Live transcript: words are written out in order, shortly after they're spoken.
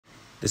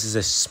This is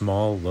a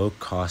small,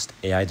 low-cost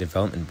AI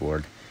development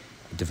board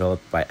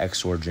developed by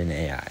Xorigin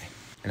AI,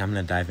 and I'm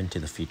going to dive into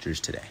the features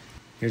today.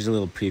 Here's a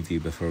little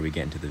preview before we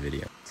get into the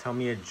video. Tell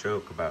me a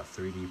joke about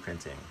 3D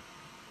printing.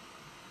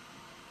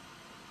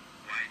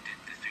 Why did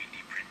the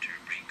 3D printer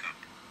break up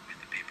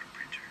with the paper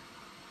printer?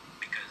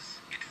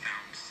 Because it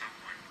found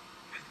someone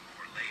with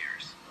more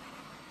layers.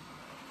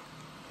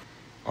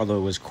 Although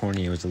it was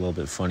corny, it was a little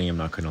bit funny, I'm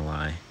not going to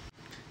lie.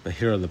 But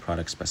here are the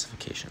product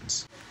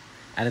specifications.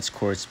 At its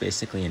core, it's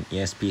basically an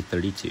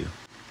ESP32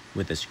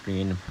 with a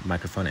screen,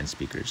 microphone, and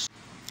speakers.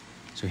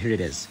 So here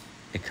it is.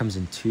 It comes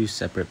in two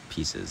separate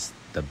pieces,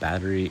 the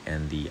battery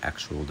and the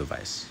actual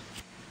device.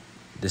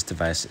 This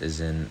device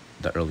is in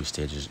the early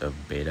stages of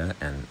beta,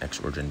 and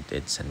Xorigin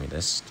did send me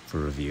this for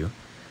review,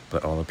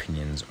 but all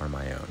opinions are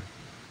my own.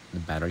 The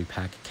battery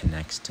pack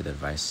connects to the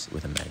device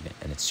with a magnet,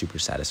 and it's super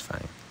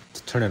satisfying.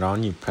 To turn it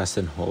on, you press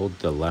and hold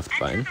the left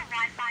button,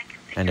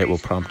 and it will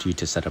prompt you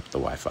to set up the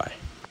Wi-Fi.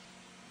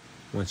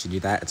 Once you do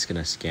that, it's going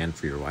to scan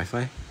for your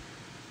Wi-Fi,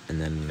 and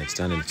then when it's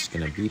done, it's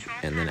going to beep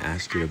and then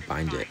ask you to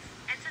bind it.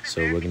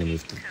 So we're going to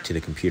move to the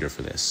computer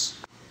for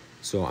this.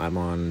 So I'm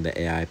on the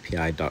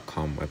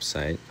AIPI.com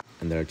website,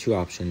 and there are two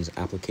options,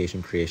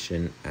 application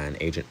creation and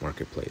agent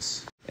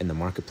marketplace. In the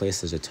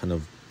marketplace, there's a ton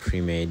of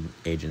pre-made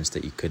agents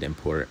that you could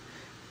import.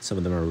 Some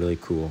of them are really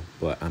cool,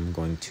 but I'm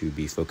going to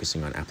be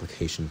focusing on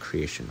application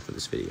creation for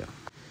this video.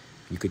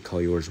 You could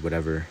call yours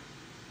whatever.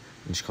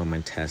 I'm just calling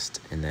mine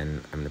test, and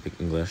then I'm going to pick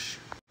English.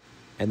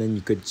 And then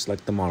you could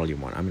select the model you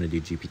want. I'm going to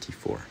do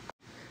GPT-4.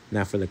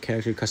 Now for the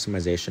character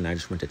customization, I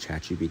just went to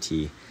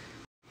ChatGPT,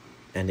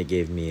 and it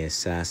gave me a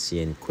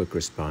sassy and quick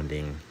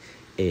responding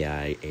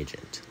AI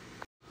agent.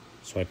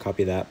 So I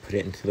copy that, put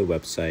it into the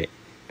website,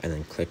 and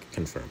then click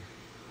confirm.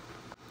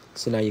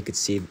 So now you could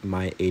see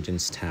my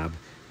agents tab.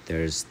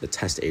 There's the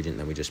test agent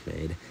that we just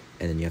made,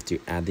 and then you have to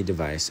add the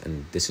device,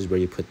 and this is where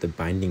you put the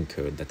binding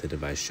code that the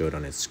device showed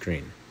on its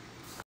screen.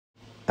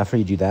 After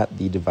you do that,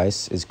 the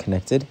device is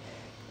connected,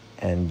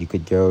 and you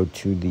could go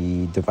to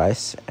the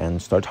device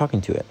and start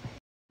talking to it.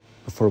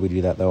 Before we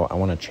do that though, I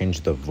want to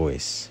change the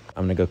voice.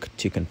 I'm going to go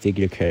to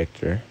configure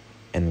character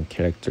and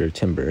character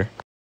timbre,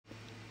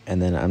 and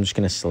then I'm just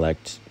going to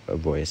select a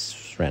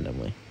voice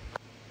randomly.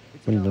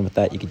 When you're done with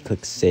that, you can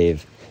click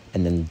save,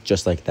 and then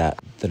just like that,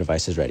 the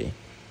device is ready.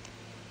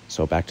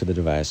 So back to the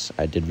device,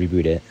 I did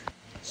reboot it,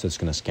 so it's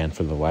going to scan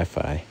for the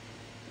Wi-Fi,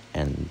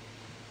 and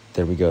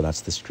there we go,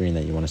 that's the screen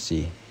that you want to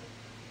see.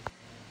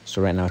 So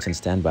right now it's in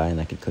standby,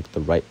 and I can click the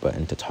right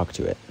button to talk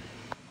to it.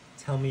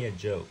 Tell me a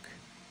joke.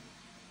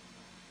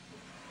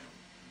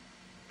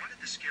 Why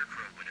did the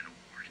Scarecrow win an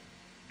award?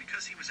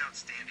 Because he was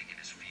outstanding in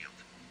his field.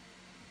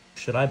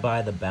 Should I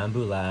buy the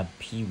Bamboo Lab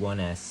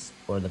P1S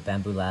or the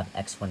Bamboo Lab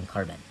X1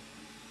 Carbon?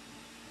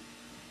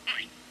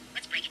 Alright,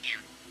 let's break it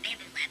down.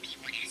 Bamboo Lab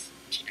P1S.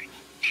 Cheaper,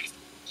 fast,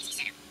 easy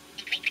setup,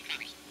 and great print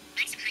quality.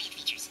 Packs some high-end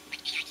features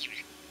like AI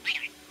camera,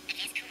 LiDAR,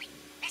 advanced cooling.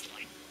 Best of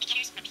all,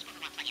 beginners or people who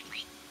want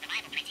plug-and-play.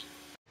 Reliable printing.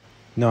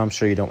 No, I'm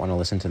sure you don't want to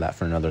listen to that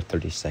for another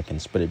 30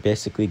 seconds, but it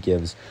basically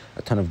gives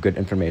a ton of good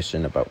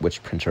information about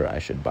which printer I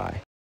should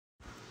buy.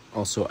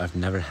 Also, I've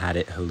never had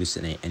it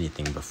hallucinate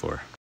anything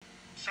before.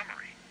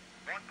 Summary.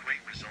 Want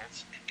great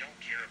results and don't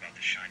care about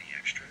the shiny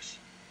extras?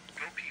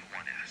 Go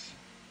P1S.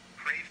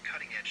 Crave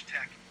cutting-edge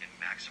tech and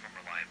maximum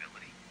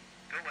reliability?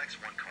 Go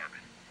X1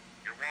 Carbon.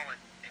 Your wallet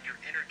and your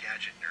inner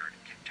gadget nerd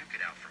can duke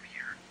it out from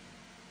here.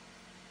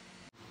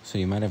 So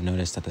you might have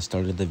noticed at the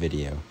start of the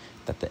video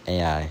that the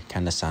AI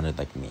kind of sounded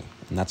like me,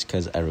 and that's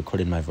because I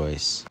recorded my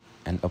voice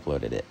and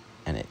uploaded it,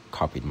 and it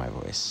copied my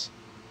voice.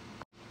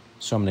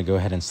 So I'm going to go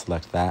ahead and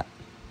select that,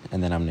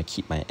 and then I'm going to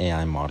keep my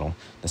AI model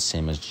the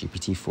same as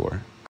GPT-4,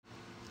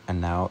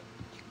 and now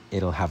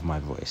it'll have my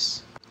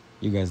voice.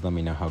 You guys let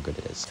me know how good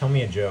it is. Tell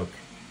me a joke.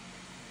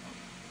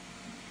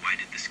 Why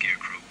did the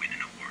Scarecrow win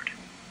an award?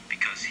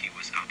 Because he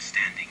was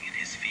outstanding in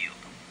his field.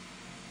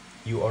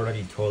 You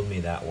already told me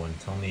that one.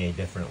 Tell me a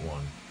different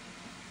one.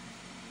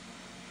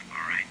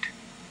 Alright,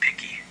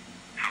 picky.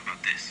 How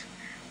about this?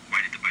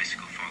 Why did the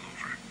bicycle fall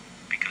over?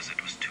 Because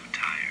it was too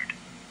tired.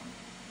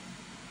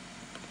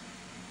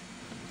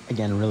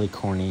 Again, really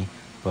corny,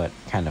 but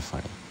kind of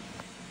funny.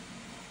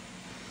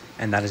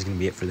 And that is going to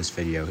be it for this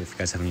video. If you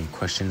guys have any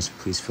questions,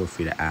 please feel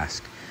free to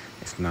ask.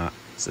 If not,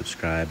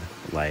 subscribe,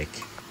 like,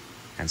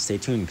 and stay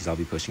tuned because I'll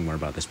be posting more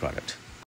about this product.